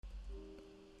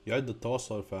يعد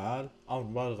التواصل الفعال أمر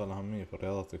بالغ الأهمية في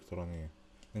الرياضات الإلكترونية،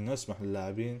 لأنه يسمح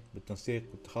للاعبين بالتنسيق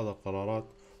واتخاذ القرارات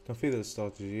وتنفيذ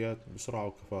الاستراتيجيات بسرعة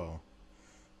وكفاءة،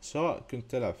 سواء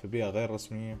كنت تلعب في بيئة غير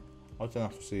رسمية أو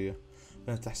تنافسية.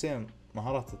 فإن تحسين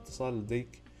مهارات الاتصال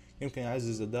لديك يمكن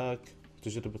يعزز أدائك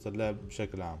وتجربة اللعب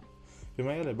بشكل عام.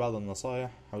 فيما يلي بعض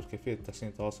النصائح حول كيفية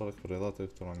تحسين تواصلك في الرياضات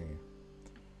الإلكترونية.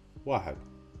 1.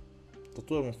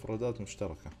 تطوير مفردات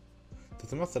مشتركة.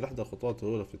 تتمثل إحدى الخطوات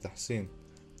الأولى في تحسين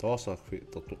تواصلك في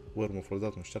تطوير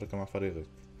مفردات مشتركة مع فريقك،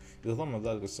 يتضمن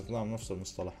ذلك استخدام نفس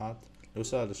المصطلحات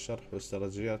لوسائل الشرح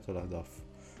والاستراتيجيات والأهداف.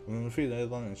 ومن المفيد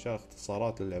أيضا إنشاء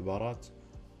اختصارات للعبارات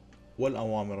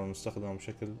والأوامر المستخدمة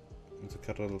بشكل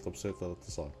متكرر لتبسيط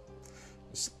الاتصال.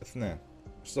 2.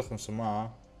 استخدم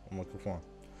سماعة وميكروفون.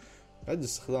 يعد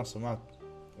استخدام سماعة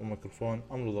وميكروفون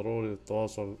أمر ضروري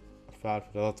للتواصل الفعال في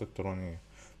الرياضات الإلكترونية،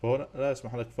 فهو لا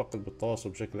يسمح لك فقط بالتواصل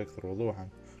بشكل أكثر وضوحا،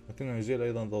 لكنه يزيل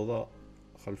أيضا ضوضاء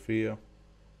خلفية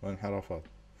وانحرافات.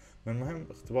 من المهم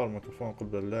اختبار الميكروفون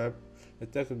قبل اللعب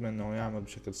للتأكد من أنه يعمل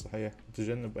بشكل صحيح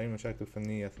وتجنب أي مشاكل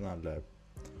فنية أثناء اللعب.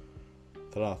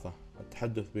 3.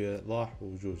 التحدث بوضوح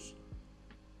وإيجاز.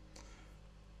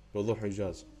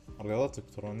 الرياضات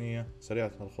الإلكترونية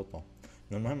سريعة الخطى،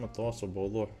 من المهم التواصل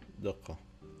بوضوح ودقة.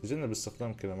 تجنب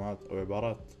استخدام كلمات أو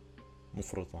عبارات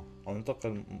مفرطة أو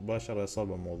انتقل مباشرة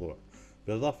لصلب الموضوع.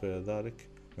 بالإضافة إلى ذلك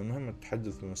من المهم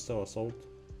التحدث بمستوى صوت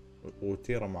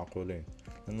وتيرة معقولين،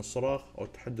 لأن الصراخ أو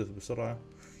التحدث بسرعة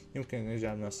يمكن أن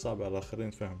يجعل من الصعب على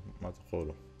الآخرين فهم ما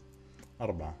تقوله.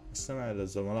 4. استمع إلى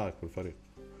زملائك بالفريق.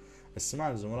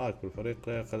 استماع لزملائك بالفريق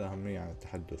لا يقل أهمية عن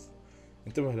التحدث.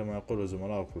 انتبه لما يقوله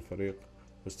زملائك في الفريق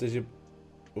واستجب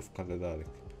وفقا لذلك.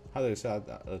 هذا يساعد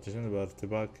على تجنب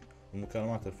الارتباك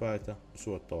والمكالمات الفائتة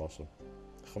وسوء التواصل.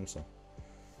 5.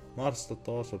 ممارسة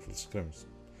التواصل في السكريمز.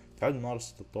 تعد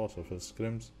ممارسة التواصل في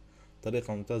السكريمز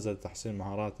طريقة ممتازة لتحسين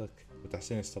مهاراتك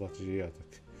وتحسين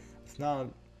استراتيجياتك. أثناء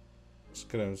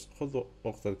السكريمز خذ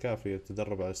وقت الكافي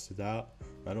للتدرب على استدعاء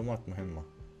معلومات مهمة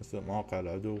مثل مواقع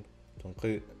العدو،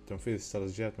 تنفيذ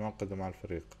استراتيجيات معقدة مع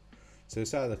الفريق.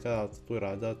 سيساعدك على تطوير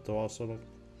عادات تواصلك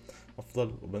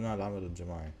أفضل وبناء العمل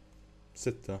الجماعي.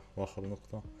 6. وآخر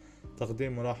نقطة،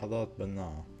 تقديم ملاحظات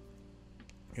بناءة.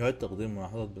 يعد تقديم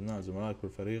ملاحظات بناءة زملائك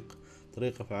بالفريق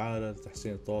طريقة فعالة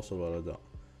لتحسين التواصل والأداء.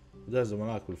 ودع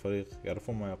زملائك بالفريق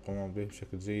يعرفون ما يقومون به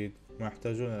بشكل جيد وما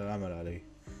يحتاجون إلى العمل عليه،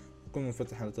 وكن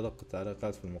منفتحا لتلقي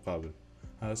التعليقات في المقابل.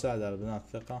 هذا يساعد على بناء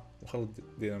الثقة وخلق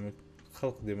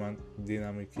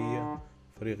ديناميكية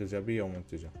فريق إيجابية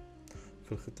ومنتجة.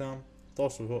 في الختام،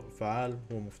 التواصل فعال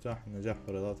هو مفتاح النجاح في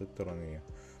الرياضات الإلكترونية،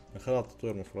 من خلال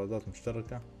تطوير مفردات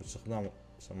مشتركة باستخدام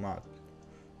سماعة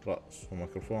رأس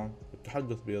وميكروفون،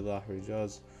 والتحدث بإيضاح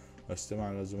وإيجاز،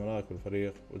 والاستماع إلى زملائك في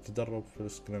الفريق، والتدرب في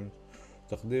السكريمت،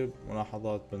 وتقديم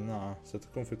ملاحظات بناءة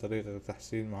ستكون في طريقك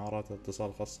لتحسين مهارات الاتصال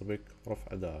الخاصة بك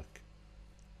ورفع أدائك.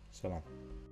 سلام.